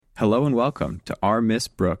Hello and welcome to Our Miss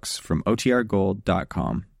Brooks from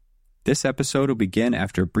OTRGold.com. This episode will begin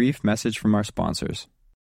after a brief message from our sponsors.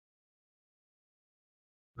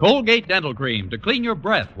 Colgate Dental Cream to clean your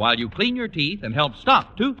breath while you clean your teeth and help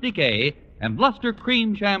stop tooth decay, and Luster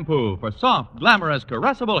Cream Shampoo for soft, glamorous,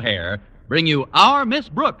 caressable hair bring you Our Miss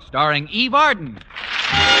Brooks, starring Eve Arden.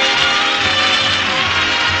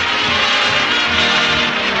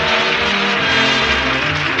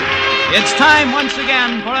 It's time once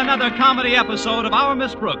again for another comedy episode of Our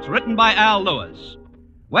Miss Brooks, written by Al Lewis.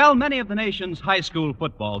 Well, many of the nation's high school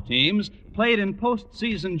football teams played in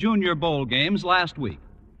postseason junior bowl games last week.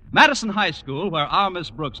 Madison High School, where Our Miss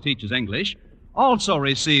Brooks teaches English, also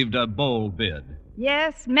received a bowl bid.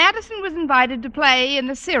 Yes, Madison was invited to play in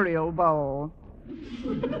the Cereal Bowl.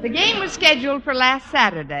 The game was scheduled for last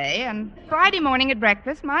Saturday, and Friday morning at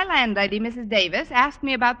breakfast, my landlady, Mrs. Davis, asked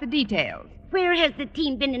me about the details. Where has the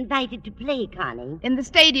team been invited to play, Connie? In the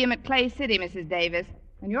stadium at Clay City, Mrs. Davis.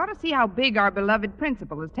 And you ought to see how big our beloved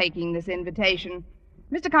principal is taking this invitation.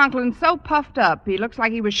 Mr. Conklin's so puffed up, he looks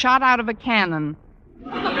like he was shot out of a cannon.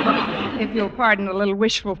 If you'll pardon a little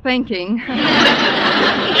wishful thinking. The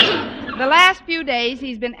last few days,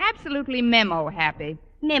 he's been absolutely memo happy.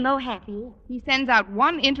 Memo happy? He sends out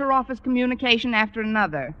one inter-office communication after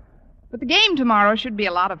another. But the game tomorrow should be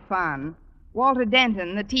a lot of fun. Walter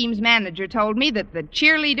Denton, the team's manager, told me that the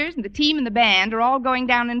cheerleaders and the team and the band are all going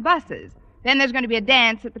down in buses. Then there's going to be a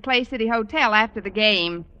dance at the Clay City Hotel after the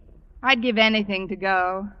game. I'd give anything to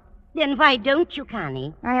go. Then why don't you,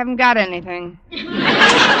 Connie? I haven't got anything.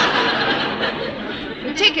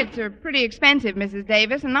 The tickets are pretty expensive, Mrs.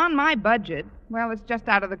 Davis, and on my budget, well, it's just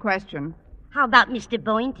out of the question. How about Mr.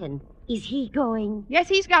 Boynton? Is he going? Yes,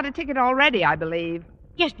 he's got a ticket already, I believe.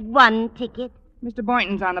 Just one ticket? Mr.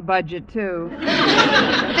 Boynton's on a budget, too.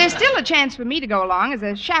 But there's still a chance for me to go along as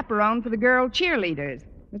a chaperone for the girl cheerleaders.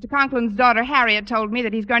 Mr. Conklin's daughter, Harriet, told me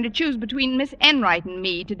that he's going to choose between Miss Enright and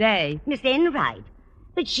me today. Miss Enright?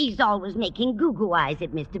 But she's always making goo-goo eyes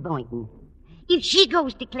at Mr. Boynton. If she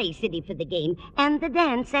goes to Clay City for the game and the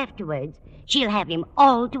dance afterwards, she'll have him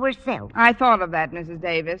all to herself. I thought of that, Mrs.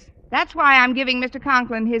 Davis. That's why I'm giving Mr.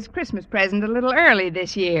 Conklin his Christmas present a little early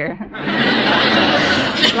this year.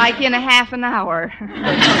 Like in a half an hour.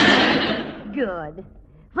 Good.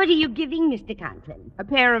 What are you giving Mr. Conklin? A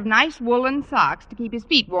pair of nice woolen socks to keep his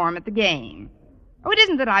feet warm at the game. Oh, it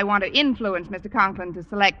isn't that I want to influence Mr. Conklin to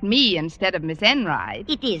select me instead of Miss Enright.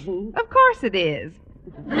 It isn't? Of course it is.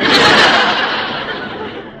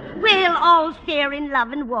 Well, all's fair in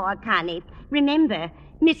love and war, Connie. Remember,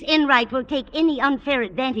 Miss Enright will take any unfair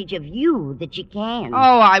advantage of you that she can.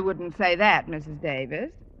 Oh, I wouldn't say that, Mrs.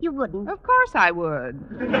 Davis. You wouldn't? Of course I would.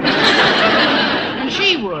 And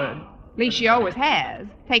she would. At least she always has.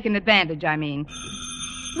 Taken advantage, I mean.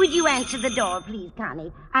 Would you answer the door, please,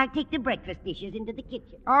 Connie? I'll take the breakfast dishes into the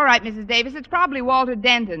kitchen. All right, Mrs. Davis. It's probably Walter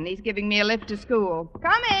Denton. He's giving me a lift to school.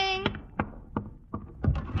 Coming!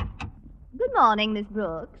 Good morning, Miss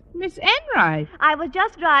Brooks. Miss Enright. I was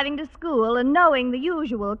just driving to school, and knowing the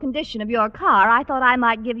usual condition of your car, I thought I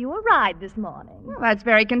might give you a ride this morning. Well, that's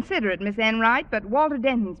very considerate, Miss Enright, but Walter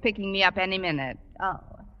Denton's picking me up any minute. Oh.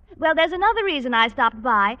 Well, there's another reason I stopped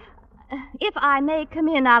by. If I may come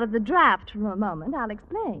in out of the draft for a moment, I'll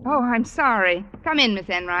explain. Oh, I'm sorry. Come in, Miss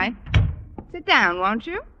Enright. Sit down, won't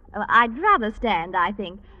you? I'd rather stand, I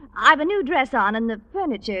think. I've a new dress on, and the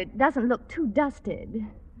furniture doesn't look too dusted.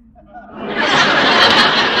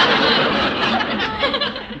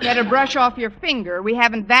 Better brush off your finger. We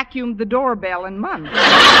haven't vacuumed the doorbell in months.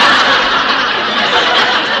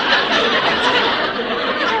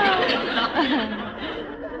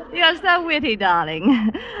 You're so witty,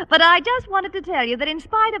 darling. But I just wanted to tell you that in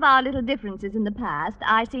spite of our little differences in the past,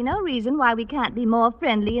 I see no reason why we can't be more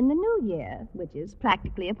friendly in the new year, which is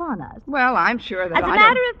practically upon us. Well, I'm sure that As a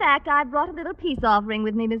matter of fact, I've brought a little peace offering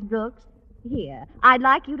with me, Miss Brooks. Here, I'd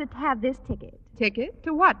like you to have this ticket. Ticket?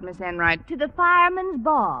 To what, Miss Enright? To the Fireman's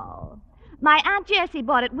Ball. My Aunt Jessie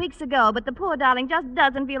bought it weeks ago, but the poor darling just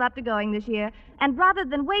doesn't feel up to going this year. And rather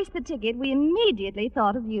than waste the ticket, we immediately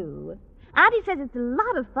thought of you. Auntie says it's a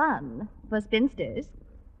lot of fun for spinsters.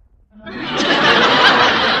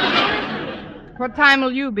 What time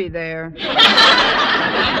will you be there?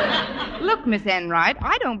 Look, Miss Enright,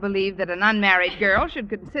 I don't believe that an unmarried girl should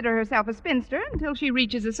consider herself a spinster until she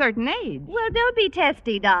reaches a certain age. Well, don't be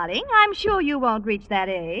testy, darling. I'm sure you won't reach that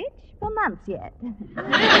age for months yet.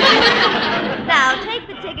 Now, take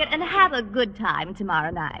the ticket and have a good time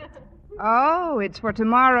tomorrow night. Oh, it's for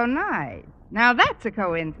tomorrow night. Now, that's a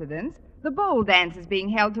coincidence. The bowl dance is being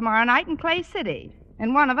held tomorrow night in Clay City.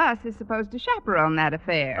 And one of us is supposed to chaperone that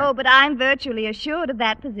affair. Oh, but I'm virtually assured of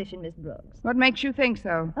that position, Miss Brooks. What makes you think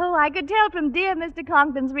so? Oh, I could tell from dear Mr.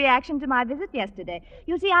 Conklin's reaction to my visit yesterday.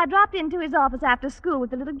 You see, I dropped into his office after school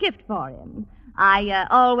with a little gift for him. I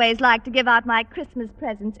always like to give out my Christmas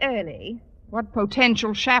presents early. What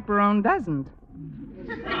potential chaperone doesn't?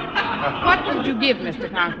 What did you give Mr.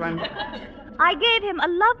 Conklin? I gave him a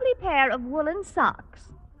lovely pair of woolen socks.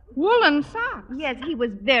 Woolen socks? Yes, he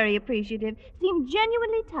was very appreciative, seemed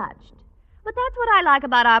genuinely touched. But that's what I like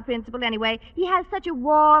about our principal anyway. He has such a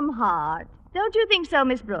warm heart. Don't you think so,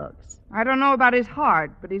 Miss Brooks? I don't know about his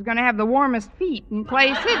heart, but he's going to have the warmest feet in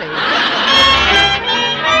Clay City.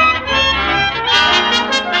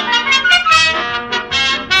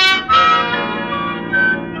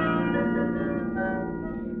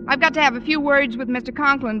 I've got to have a few words with Mr.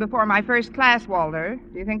 Conklin before my first class, Walter.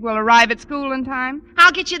 Do you think we'll arrive at school in time?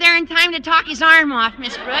 I'll get you there in time to talk his arm off,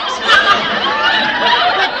 Miss Brooks.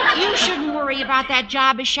 But you shouldn't worry about that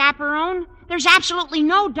job as chaperone. There's absolutely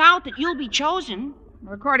no doubt that you'll be chosen.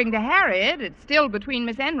 Well, according to Harriet, it's still between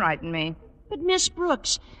Miss Enright and me. But, Miss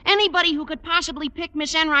Brooks, anybody who could possibly pick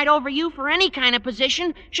Miss Enright over you for any kind of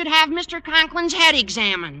position should have Mr. Conklin's head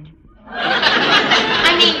examined.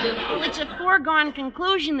 I mean, it's a foregone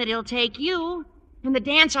conclusion that he'll take you. And the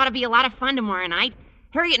dance ought to be a lot of fun tomorrow night.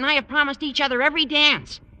 Harriet and I have promised each other every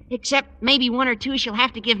dance. Except maybe one or two she'll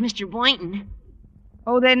have to give Mr. Boynton.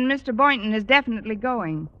 Oh, then Mr. Boynton is definitely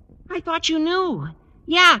going. I thought you knew.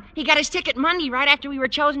 Yeah, he got his ticket Monday right after we were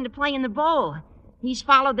chosen to play in the bowl. He's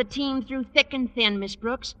followed the team through thick and thin, Miss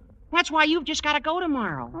Brooks. That's why you've just got to go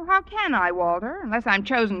tomorrow. Well, how can I, Walter, unless I'm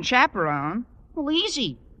chosen chaperone? Well,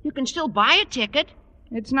 easy. You can still buy a ticket.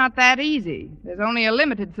 It's not that easy. There's only a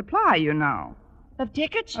limited supply, you know. Of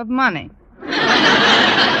tickets? Of money.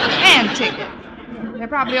 And tickets. They're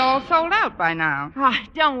probably all sold out by now.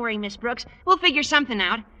 Don't worry, Miss Brooks. We'll figure something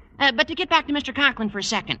out. But to get back to Mr. Conklin for a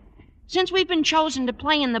second. Since we've been chosen to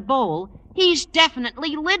play in the bowl, he's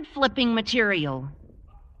definitely lid-flipping material.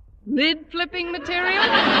 Lid-flipping material?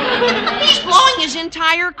 He's blowing his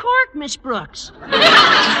entire cork, Miss Brooks.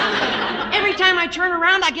 Every time I turn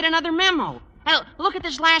around, I get another memo. Look at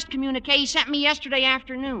this last communique he sent me yesterday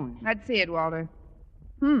afternoon. Let's see it, Walter.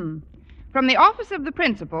 From the office of the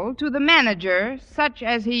principal to the manager, such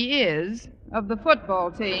as he is, of the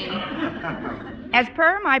football team. As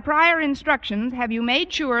per my prior instructions, have you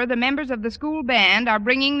made sure the members of the school band are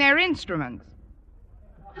bringing their instruments?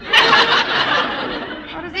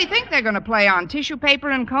 What does he think they're going to play on, tissue paper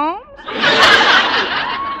and combs?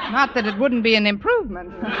 Not that it wouldn't be an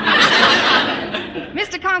improvement.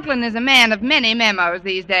 Mr. Conklin is a man of many memos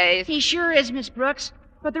these days. He sure is, Miss Brooks.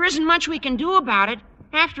 But there isn't much we can do about it.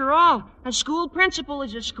 After all, a school principal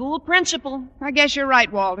is a school principal. I guess you're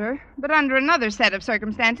right, Walter. But under another set of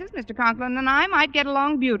circumstances, Mr. Conklin and I might get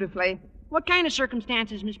along beautifully. What kind of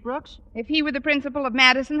circumstances, Miss Brooks? If he were the principal of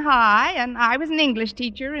Madison High and I was an English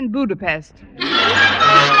teacher in Budapest.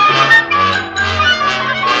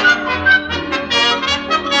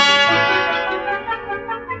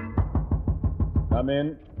 Come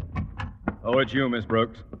in. Oh, it's you, Miss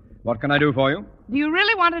Brooks. What can I do for you? Do you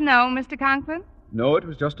really want to know, Mr. Conklin? No, it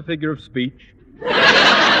was just a figure of speech.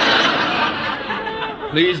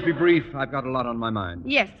 Please be brief. I've got a lot on my mind.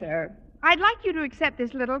 Yes, sir. I'd like you to accept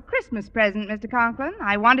this little Christmas present, Mr. Conklin.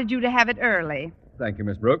 I wanted you to have it early. Thank you,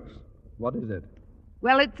 Miss Brooks. What is it?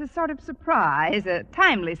 Well, it's a sort of surprise, a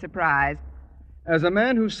timely surprise. As a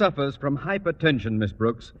man who suffers from hypertension, Miss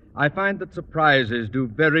Brooks, I find that surprises do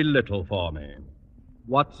very little for me.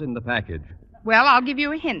 What's in the package? Well, I'll give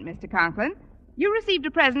you a hint, Mr. Conklin. You received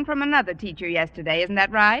a present from another teacher yesterday, isn't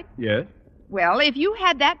that right? Yes. Well, if you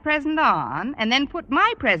had that present on and then put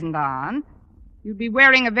my present on, you'd be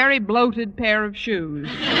wearing a very bloated pair of shoes.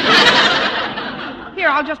 Here,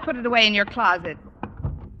 I'll just put it away in your closet.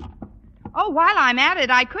 Oh, while I'm at it,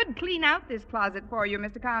 I could clean out this closet for you,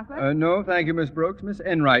 Mr. Conklin. No, thank you, Miss Brooks. Miss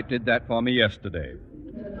Enright did that for me yesterday.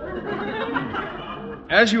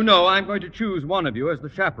 As you know, I'm going to choose one of you as the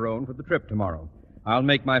chaperone for the trip tomorrow. I'll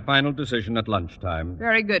make my final decision at lunchtime.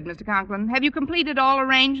 Very good, Mr. Conklin. Have you completed all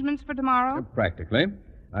arrangements for tomorrow? Practically.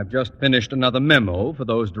 I've just finished another memo for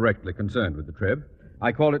those directly concerned with the trip.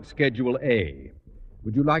 I call it Schedule A.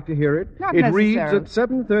 Would you like to hear it? Not it necessarily. reads at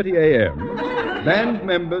 7:30 a.m. Band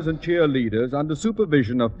members and cheerleaders under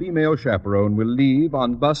supervision of female chaperone will leave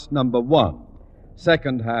on bus number 1.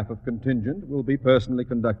 Second half of contingent will be personally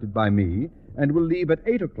conducted by me and will leave at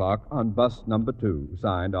 8 o'clock on bus number 2.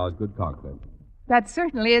 Signed, Osgood Conklin. That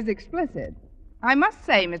certainly is explicit. I must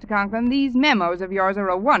say, Mr. Conklin, these memos of yours are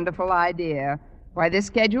a wonderful idea. Why, this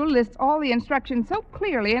schedule lists all the instructions so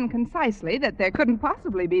clearly and concisely that there couldn't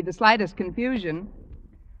possibly be the slightest confusion.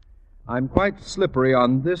 I'm quite slippery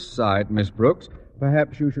on this side, Miss Brooks.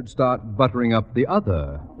 Perhaps you should start buttering up the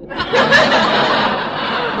other.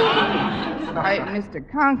 Why, Mr.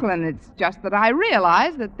 Conklin, it's just that I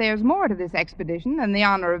realize that there's more to this expedition than the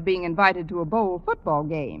honor of being invited to a bowl football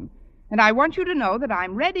game. And I want you to know that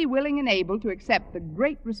I'm ready, willing, and able to accept the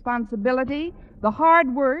great responsibility, the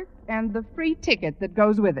hard work, and the free ticket that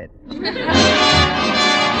goes with it.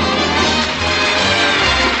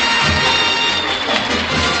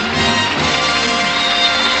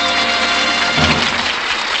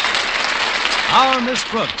 Our Miss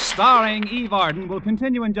Brooks, starring Eve Arden, will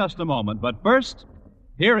continue in just a moment. But first,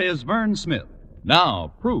 here is Vern Smith.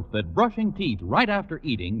 Now, proof that brushing teeth right after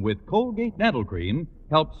eating with Colgate Dental Cream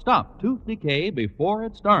helps stop tooth decay before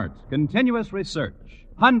it starts. Continuous research,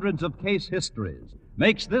 hundreds of case histories,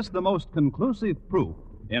 makes this the most conclusive proof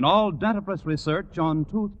in all dentifrice research on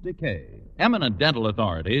tooth decay. Eminent dental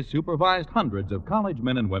authorities supervised hundreds of college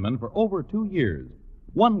men and women for over 2 years.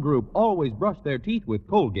 One group always brushed their teeth with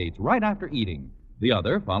Colgates right after eating. The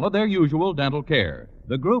other followed their usual dental care.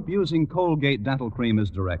 The group using Colgate Dental Cream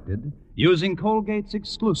as directed, using Colgates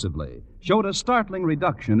exclusively, showed a startling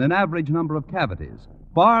reduction in average number of cavities,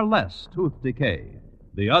 far less tooth decay.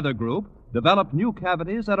 The other group developed new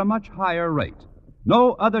cavities at a much higher rate.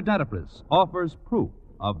 No other dentifrice offers proof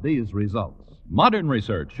of these results. Modern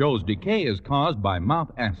research shows decay is caused by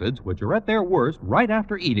mouth acids, which are at their worst right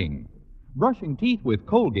after eating. Brushing teeth with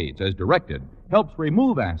Colgates as directed helps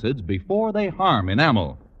remove acids before they harm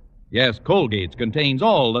enamel. Yes, Colgates contains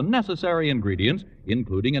all the necessary ingredients,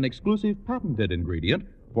 including an exclusive patented ingredient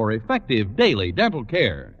for effective daily dental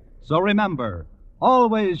care. So remember,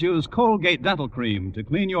 always use Colgate Dental Cream to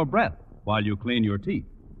clean your breath while you clean your teeth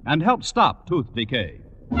and help stop tooth decay.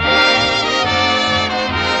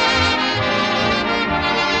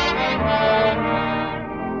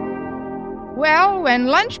 Well, when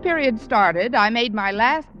lunch period started, I made my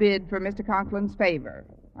last bid for Mr. Conklin's favor.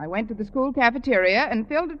 I went to the school cafeteria and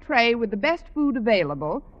filled a tray with the best food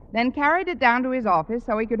available, then carried it down to his office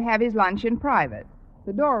so he could have his lunch in private.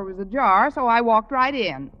 The door was ajar, so I walked right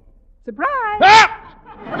in. Surprise! Ah!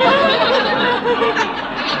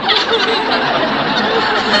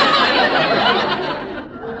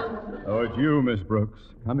 Oh, it's you, Miss Brooks.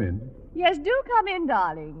 Come in. Yes, do come in,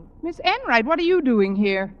 darling. Miss Enright, what are you doing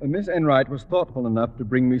here? Miss Enright was thoughtful enough to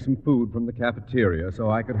bring me some food from the cafeteria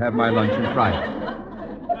so I could have my lunch in private.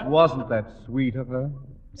 Wasn't that sweet of her?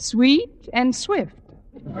 Sweet and swift.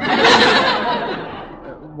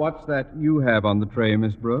 What's that you have on the tray,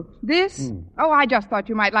 Miss Brooks? This? Oh, I just thought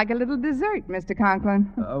you might like a little dessert, Mr.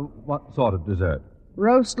 Conklin. What sort of dessert?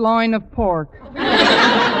 Roast loin of pork.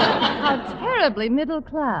 How terribly middle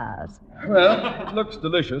class. Well, it looks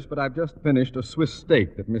delicious, but I've just finished a Swiss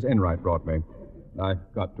steak that Miss Enright brought me. I've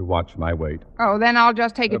got to watch my weight. Oh, then I'll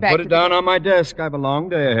just take it back. Put it down on my desk. I've a long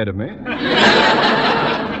day ahead of me.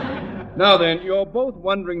 Now then, you're both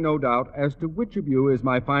wondering, no doubt, as to which of you is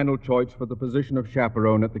my final choice for the position of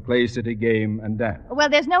chaperone at the Clay City game and dance. Well,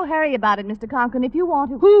 there's no hurry about it, Mr. Conklin. If you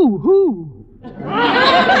want to... Who?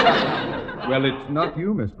 Well, it's not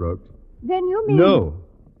you, Miss Brooks. Then you mean... No,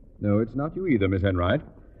 it's not you either, Miss Enright.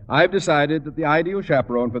 I've decided that the ideal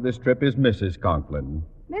chaperone for this trip is Mrs. Conklin.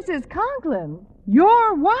 Mrs. Conklin?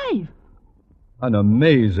 Your wife? An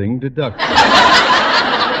amazing deduction.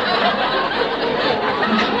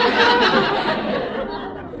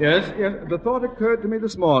 Yes, the thought occurred to me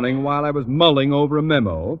this morning while I was mulling over a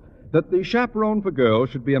memo that the chaperone for girls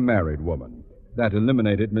should be a married woman. That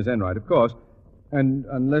eliminated Miss Enright, of course. And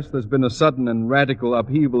unless there's been a sudden and radical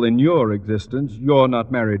upheaval in your existence, you're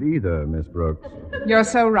not married either, Miss Brooks. You're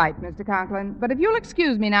so right, Mr. Conklin. But if you'll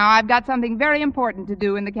excuse me now, I've got something very important to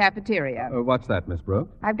do in the cafeteria. What's that, Miss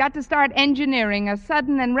Brooks? I've got to start engineering a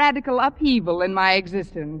sudden and radical upheaval in my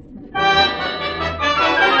existence.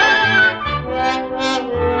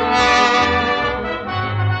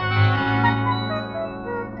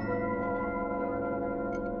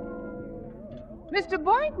 Mr.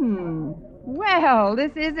 Boynton. Well,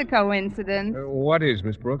 this is a coincidence. What is,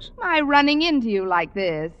 Miss Brooks? My running into you like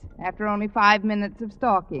this, after only 5 minutes of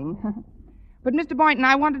stalking. But, Mr. Boynton,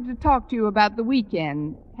 I wanted to talk to you about the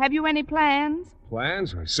weekend. Have you any plans?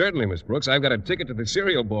 Plans? Certainly, Miss Brooks. I've got a ticket to the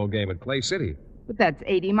Cereal Bowl game at Clay City. But that's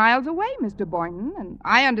 80 miles away, Mr. Boynton, and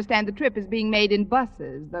I understand the trip is being made in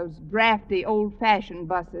buses, those drafty, old-fashioned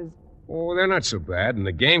buses. Oh, they're not so bad, and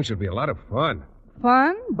the game should be a lot of fun.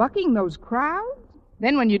 Fun? Bucking those crowds?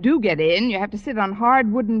 Then when you do get in, you have to sit on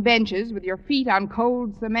hard wooden benches with your feet on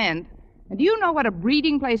cold cement. And do you know what a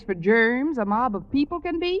breeding place for germs a mob of people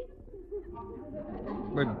can be?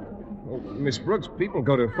 But, Miss Brooks, people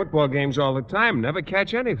go to football games all the time, never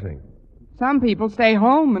catch anything. Some people stay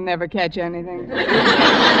home and never catch anything.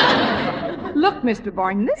 Look, Mr.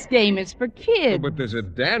 Boynton, this game is for kids. But there's a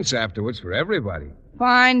dance afterwards for everybody.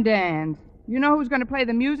 Fine dance. You know who's going to play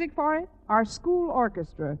the music for it? Our school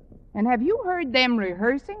orchestra. And have you heard them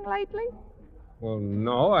rehearsing lately? Well,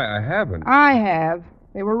 no, I haven't. I have.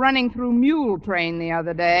 They were running through Mule Train the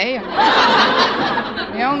other day,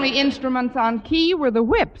 and the only instruments on key were the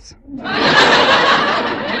whips.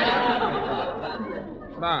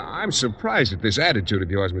 I'm surprised at this attitude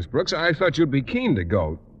of yours, Miss Brooks. I thought you'd be keen to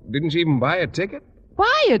go. Didn't you even buy a ticket?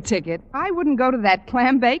 Buy a ticket? I wouldn't go to that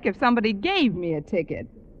clam bake if somebody gave me a ticket.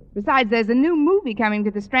 Besides, there's a new movie coming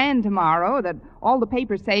to the Strand tomorrow that all the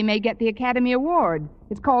papers say may get the Academy Award.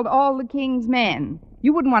 It's called All the King's Men.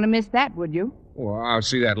 You wouldn't want to miss that, would you? Well, I'll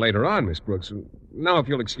see that later on, Miss Brooks. Now, if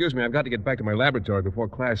you'll excuse me, I've got to get back to my laboratory before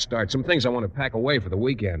class starts. Some things I want to pack away for the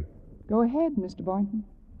weekend. Go ahead, Mr. Boynton.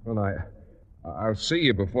 Well, I'll see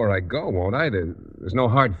you before I go, won't I? There's no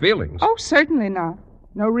hard feelings. Oh, certainly not.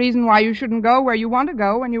 No reason why you shouldn't go where you want to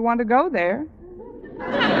go when you want to go there.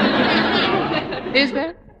 Is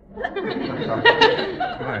there?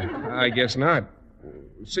 I guess not.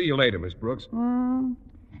 See you later, Miss Brooks.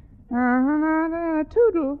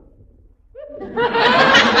 Toodle.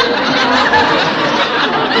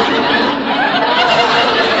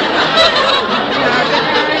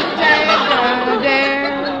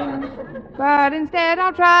 But instead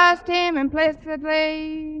I'll trust him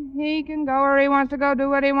implicitly. He can go where he wants to go, do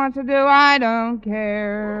what he wants to do. I don't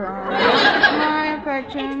care. My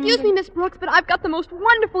affection. Excuse me, Miss Brooks, but I've got the most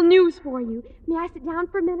wonderful news for you. May I sit down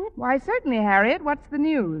for a minute? Why, certainly, Harriet. What's the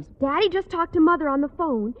news? Daddy just talked to Mother on the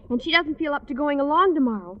phone, and she doesn't feel up to going along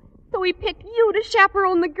tomorrow. So he picked you to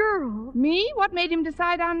chaperone the girl. Me? What made him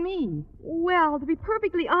decide on me? Well, to be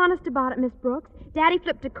perfectly honest about it, Miss Brooks, Daddy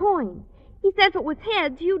flipped a coin. He says if it was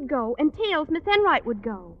heads, you'd go, and tails, Miss Enright would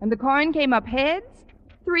go. And the coin came up heads?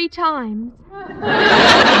 3 times.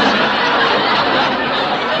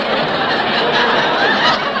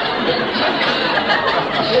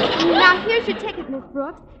 Now, here's your ticket, Miss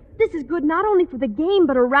Brooks. This is good not only for the game,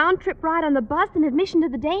 but a round-trip ride on the bus and admission to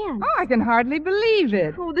the dance. Oh, I can hardly believe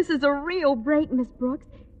it. Oh, this is a real break, Miss Brooks.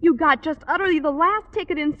 You got just utterly the last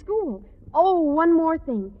ticket in school. Oh, one more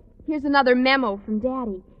thing. Here's another memo from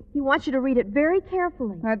Daddy. He wants you to read it very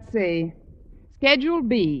carefully. Let's see. Schedule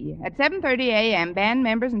B. At 7:30 a.m., band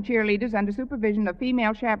members and cheerleaders under supervision of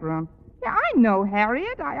female chaperone. Yeah, I know,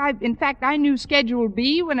 Harriet. In fact, I knew Schedule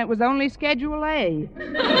B when it was only Schedule A.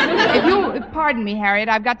 If you'll pardon me, Harriet,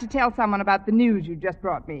 I've got to tell someone about the news you just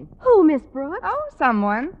brought me. Who, Miss Brooks? Oh,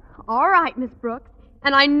 someone. All right, Miss Brooks.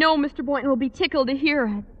 And I know Mr. Boynton will be tickled to hear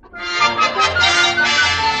it.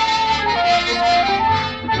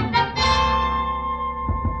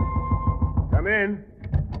 Come in.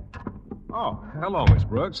 Oh, hello, Miss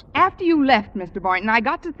Brooks. After you left, Mr. Boynton, I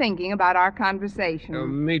got to thinking about our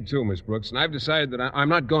conversation. Me too, Miss Brooks. And I've decided that I'm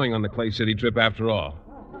not going on the Clay City trip after all.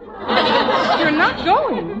 You're not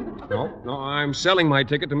going? No, I'm selling my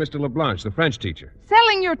ticket to Mr. LeBlanche, the French teacher.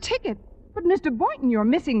 Selling your ticket? But, Mr. Boynton, you're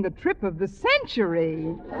missing the trip of the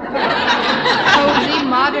century. Cozy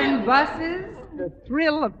modern buses, the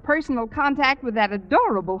thrill of personal contact with that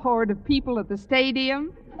adorable horde of people at the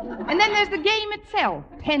stadium. And then there's the game itself.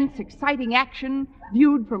 Tense, exciting action,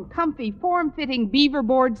 viewed from comfy, form-fitting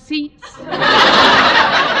beaverboard seats.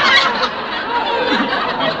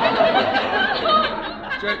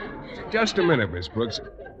 Just a minute, Miss Brooks.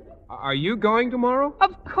 Are you going tomorrow?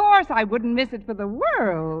 Of course, I wouldn't miss it for the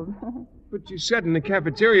world. But you said in the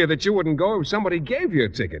cafeteria that you wouldn't go if somebody gave you a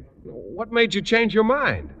ticket. What made you change your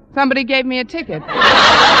mind? Somebody gave me a ticket.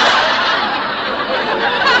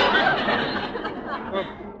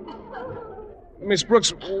 Miss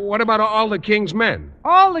Brooks, what about all the King's men?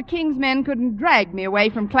 All the King's men couldn't drag me away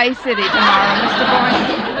from Clay City tomorrow, Mr.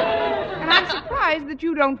 Boynton. And I'm surprised that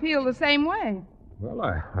you don't feel the same way. Well,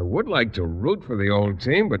 I would like to root for the old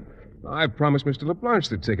team, but I've promised Mr. LeBlanche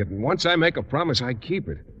the ticket, and once I make a promise, I keep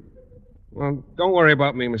it. Well, don't worry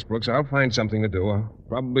about me, Miss Brooks. I'll find something to do. I'll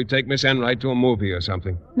probably take Miss Enright to a movie or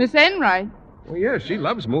something. Miss Enright? Well, yes, she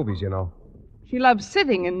loves movies, you know. She loves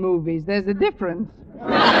sitting in movies. There's a difference.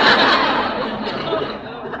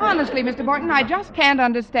 Honestly, Mr. Boynton, I just can't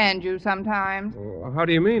understand you sometimes. How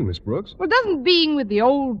do you mean, Miss Brooks? Well, doesn't being with the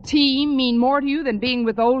old team mean more to you than being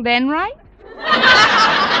with old Enright? Not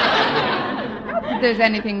that there's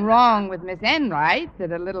anything wrong with Miss Enright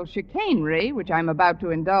that a little chicanery, which I'm about to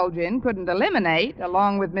indulge in, couldn't eliminate,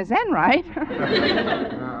 along with Miss Enright.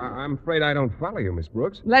 I'm afraid I don't follow you, Miss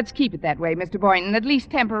Brooks. Let's keep it that way, Mr. Boynton, at least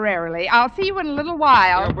temporarily. I'll see you in a little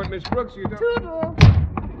while. Yeah, but Miss Brooks, you don't... Toodle.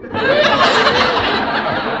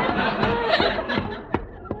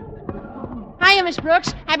 Hiya, Miss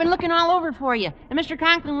Brooks. I've been looking all over for you, and Mr.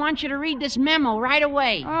 Conklin wants you to read this memo right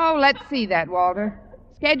away. Oh, let's see that, Walter.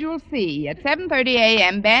 Schedule C. At 7:30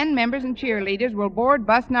 a.m., band members and cheerleaders will board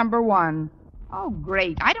bus number 1. Oh,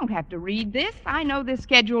 great. I don't have to read this. I know this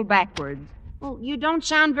schedule backwards. Well, you don't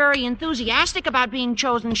sound very enthusiastic about being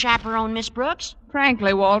chosen chaperone, Miss Brooks.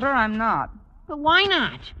 Frankly, Walter, I'm not. But why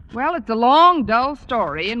not? Well, it's a long, dull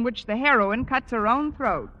story in which the heroine cuts her own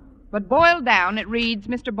throat. But boiled down, it reads,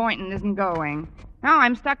 Mr. Boynton isn't going. Now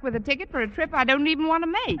I'm stuck with a ticket for a trip I don't even want to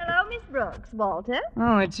make. Hello, Miss Brooks. Walter?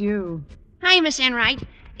 Oh, it's you. Hi, Miss Enright.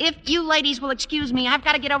 If you ladies will excuse me, I've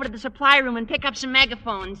got to get over to the supply room and pick up some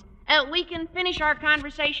megaphones. We can finish our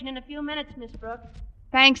conversation in a few minutes, Miss Brooks.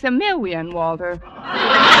 Thanks a million, Walter. Well,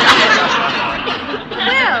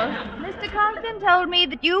 Mr. Conklin told me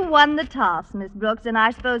that you won the toss, Miss Brooks, and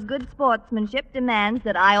I suppose good sportsmanship demands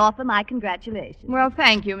that I offer my congratulations. Well,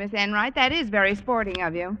 thank you, Miss Enright. That is very sporting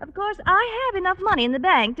of you. Of course, I have enough money in the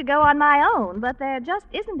bank to go on my own, but there just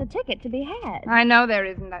isn't a ticket to be had. I know there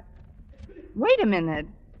isn't. Wait a minute.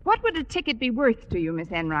 What would a ticket be worth to you, Miss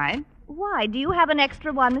Enright? Why, do you have an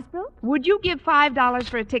extra one, Miss Brooks? Would you give $5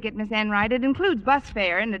 for a ticket, Miss Enright? It includes bus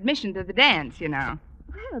fare and admission to the dance, you know.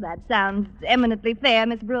 Well, that sounds eminently fair,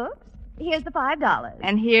 Miss Brooks. Here's the $5.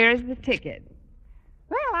 And here's the ticket.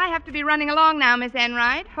 Well, I have to be running along now, Miss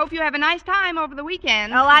Enright. Hope you have a nice time over the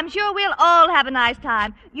weekend. Oh, I'm sure we'll all have a nice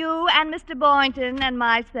time. You and Mr. Boynton and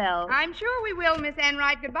myself. I'm sure we will, Miss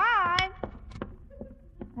Enright. Goodbye.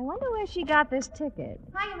 I wonder where she got this ticket.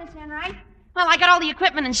 Hiya, Miss Enright. Well, I got all the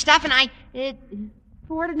equipment and stuff, and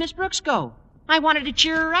where did Miss Brooks go? I wanted to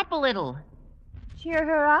cheer her up a little. Cheer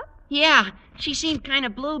her up? Yeah, she seemed kind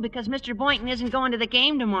of blue because Mr. Boynton isn't going to the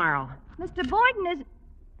game tomorrow. Mr. Boynton is...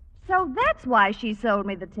 So that's why she sold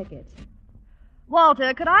me the ticket.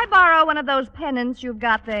 Walter, could I borrow one of those pennants you've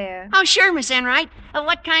got there? Oh, sure, Miss Enright.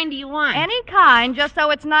 What kind do you want? Any kind, just so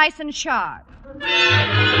it's nice and sharp.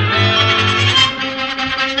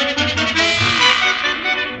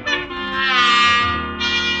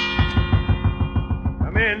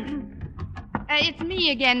 Come in. It's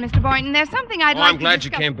me again, Mr. Boynton. There's something I'd like to I'm glad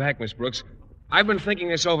discuss. you came back, Miss Brooks. I've been thinking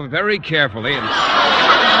this over very carefully, and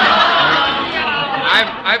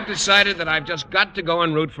I've decided that I've just got to go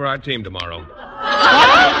and root for our team tomorrow.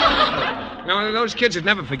 Now, those kids would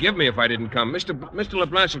never forgive me if I didn't come. Mr.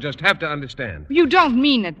 LeBlanc will just have to understand. You don't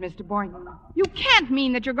mean it, Mr. Boynton. You can't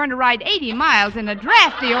mean that you're going to ride 80 miles in a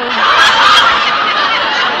drafty old...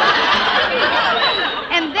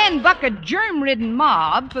 and then buck a germ-ridden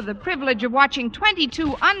mob for the privilege of watching 22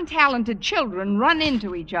 untalented children run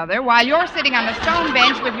into each other while you're sitting on a stone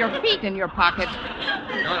bench with your feet in your pocket.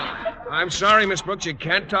 No, I'm sorry, Miss Brooks. You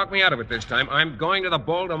can't talk me out of it this time. I'm going to the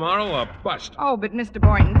ball tomorrow or bust. Oh, but Mr.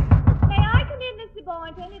 Boynton... May I come in, Mr.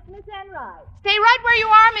 Boynton? It's Miss Enright. Stay right where you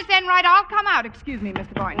are, Miss Enright. I'll come out. Excuse me,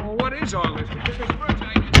 Mr. Boynton. Well, what is all this? Miss Brooks,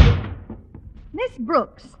 Miss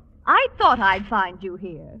Brooks, I thought I'd find you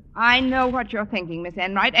here. I know what you're thinking, Miss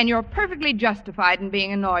Enright, and you're perfectly justified in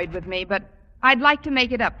being annoyed with me, but I'd like to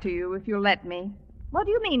make it up to you if you'll let me. What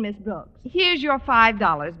do you mean, Miss Brooks? Here's your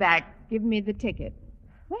 $5 back. Give me the ticket.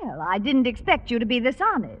 Well, I didn't expect you to be this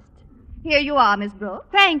honest. Here you are, Miss Brooks.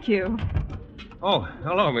 Thank you. Oh,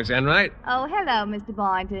 hello, Miss Enright. Oh, hello, Mr.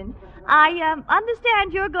 Boynton. I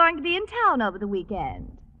understand you're going to be in town over the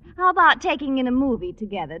weekend. How about taking in a movie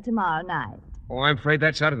together tomorrow night? Oh, I'm afraid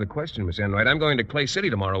that's out of the question, Miss Enright. I'm going to Clay City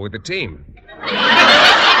tomorrow with the team.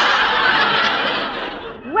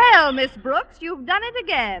 Well, Miss Brooks, you've done it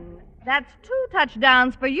again. That's 2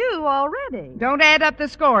 touchdowns for you already. Don't add up the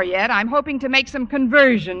score yet. I'm hoping to make some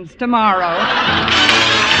conversions tomorrow.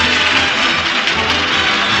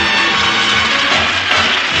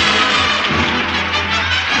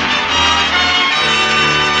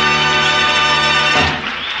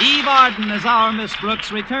 Eve Arden as our Miss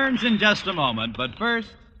Brooks returns in just a moment, but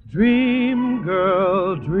first... Dream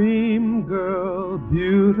girl,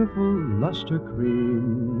 beautiful luster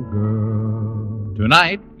cream girl.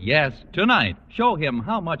 Tonight, yes, tonight, show him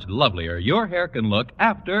how much lovelier your hair can look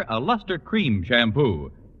after a Luster Cream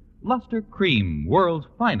shampoo. Luster Cream, world's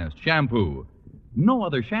finest shampoo. No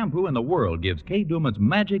other shampoo in the world gives Kay Daumit's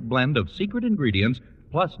magic blend of secret ingredients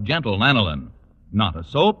plus gentle lanolin. Not a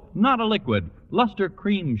soap, not a liquid. Luster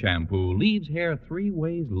Cream shampoo leaves hair 3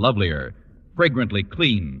 ways lovelier. Fragrantly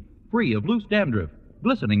clean, free of loose dandruff,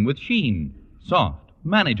 glistening with sheen, soft,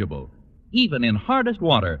 manageable. Even in hardest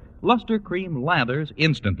water, Luster Cream lathers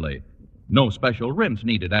instantly. No special rinse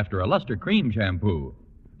needed after a Luster Cream shampoo.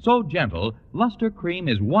 So gentle, Luster Cream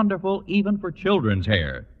is wonderful even for children's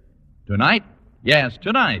hair. Tonight, yes,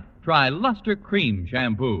 tonight, try Luster Cream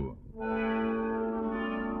shampoo.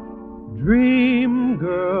 Dream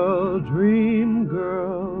girl,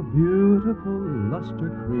 beautiful luster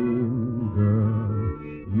cream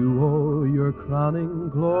girl, you owe your crowning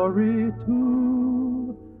glory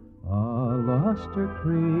to a luster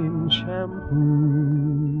cream shampoo.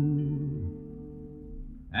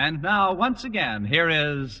 And now, once again, here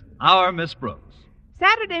is our Miss Brooks.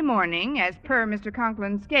 Saturday morning, as per Mr.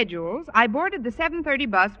 Conklin's schedules, I boarded the 7:30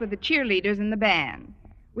 bus with the cheerleaders and the band.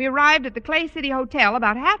 We arrived at the Clay City Hotel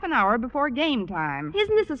about half an hour before game time.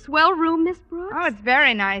 Isn't this a swell room, Miss Brooks? Oh, it's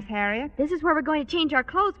very nice, Harriet. This is where we're going to change our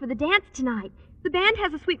clothes for the dance tonight. The band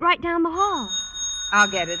has a suite right down the hall. I'll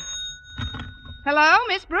get it. Hello,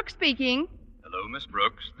 Miss Brooks speaking. Hello, Miss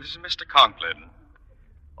Brooks. This is Mr. Conklin.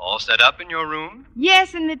 All set up in your room?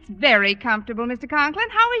 Yes, and it's very comfortable, Mr. Conklin.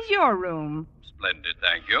 How is your room? Splendid,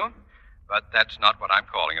 thank you. But that's not what I'm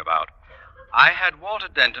calling about. I had Walter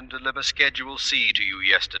Denton deliver Schedule C to you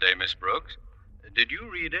yesterday, Miss Brooks. Did you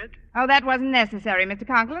read it? Oh, that wasn't necessary, Mr.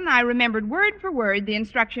 Conklin. I remembered word for word the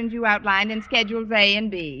instructions you outlined in Schedules A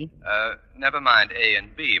and B. Never mind A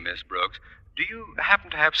and B, Miss Brooks. Do you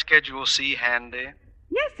happen to have Schedule C handy?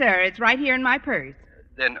 Yes, sir. It's right here in my purse.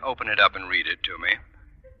 Then open it up and read it to me.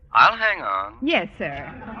 I'll hang on. Yes, sir.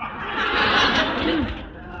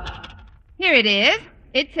 Here it is.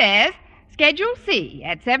 It says, Schedule C,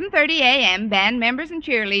 at 7:30 a.m., band members and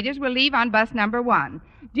cheerleaders will leave on bus number 1.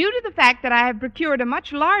 Due to the fact that I have procured a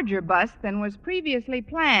much larger bus than was previously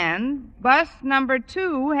planned, bus number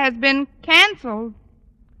 2 has been canceled.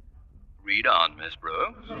 Read on, Miss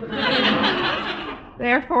Brooks.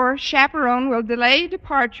 Therefore, chaperone will delay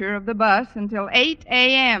departure of the bus until 8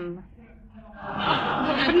 a.m.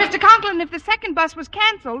 But, Mr. Conklin, if the second bus was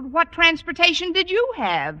canceled, what transportation did you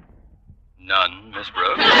have? None, Miss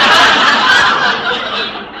Brooks.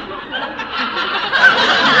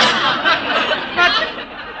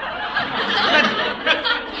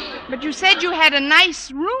 But you said you had a nice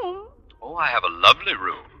room. Oh, I have a lovely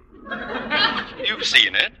room. You've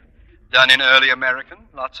seen it. Done in early American.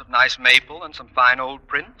 Lots of nice maple and some fine old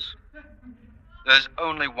prints. There's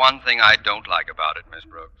only one thing I don't like about it, Miss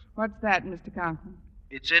Brooks. What's that, Mr. Conklin?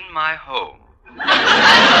 It's in my home.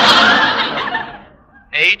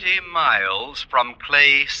 80 miles from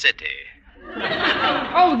Clay City.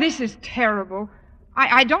 Oh, this is terrible.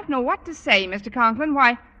 I don't know what to say, Mr. Conklin.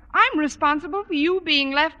 Why, I'm responsible for you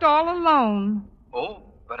being left all alone. Oh,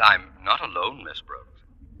 but I'm not alone, Miss Brooks.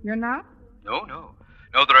 You're not? No.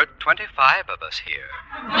 No, there are 25 of us here.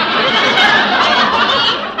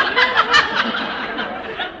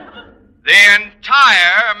 The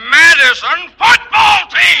entire Madison football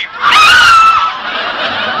team!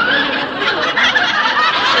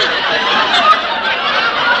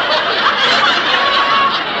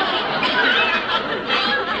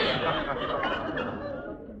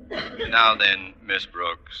 Now then, Miss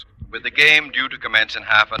Brooks, with the game due to commence in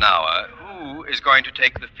half an hour, who is going to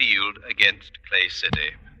take the field against Clay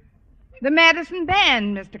City? The Madison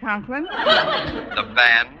Band, Mr. Conklin. The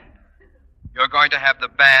band? You're going to have the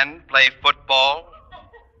band play football?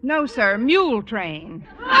 No, sir, mule train.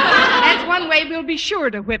 That's one way we'll be sure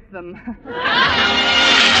to whip them.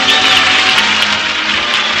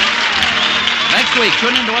 Next week,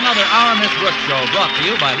 tune into another Our Miss Brooks show brought to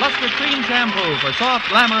you by Luster Cream Shampoo for soft,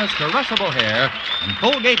 glamorous, caressable hair and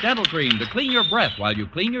Colgate Dental Cream to clean your breath while you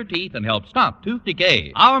clean your teeth and help stop tooth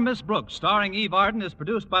decay. Our Miss Brooks, starring Eve Arden, is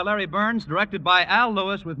produced by Larry Burns, directed by Al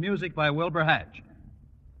Lewis, with music by Wilbur Hatch.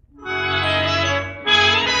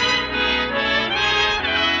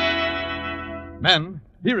 Men,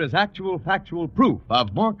 here is actual factual proof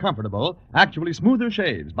of more comfortable, actually smoother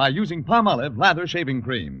shaves by using Palmolive Lather Shaving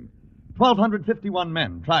Cream. 1,251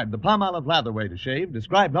 men tried the Palmolive Lather way to shave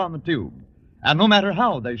described on the tube. And no matter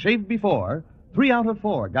how they shaved before, 3 out of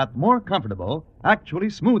 4 got more comfortable, actually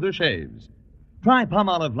smoother shaves. Try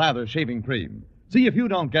Palmolive Lather Shaving Cream. See if you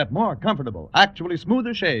don't get more comfortable, actually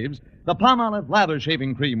smoother shaves the Palmolive Lather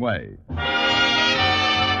Shaving Cream way.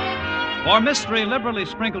 For mystery liberally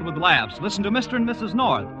sprinkled with laughs, listen to Mr. and Mrs.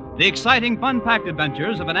 North, the exciting, fun-packed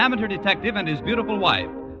adventures of an amateur detective and his beautiful wife.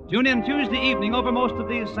 Tune in Tuesday evening over most of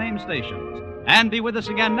these same stations. And be with us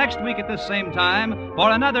again next week at this same time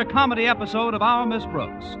for another comedy episode of Our Miss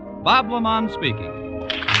Brooks. Bob Lamont speaking.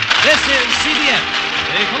 This is CBS,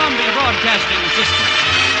 the Columbia Broadcasting System.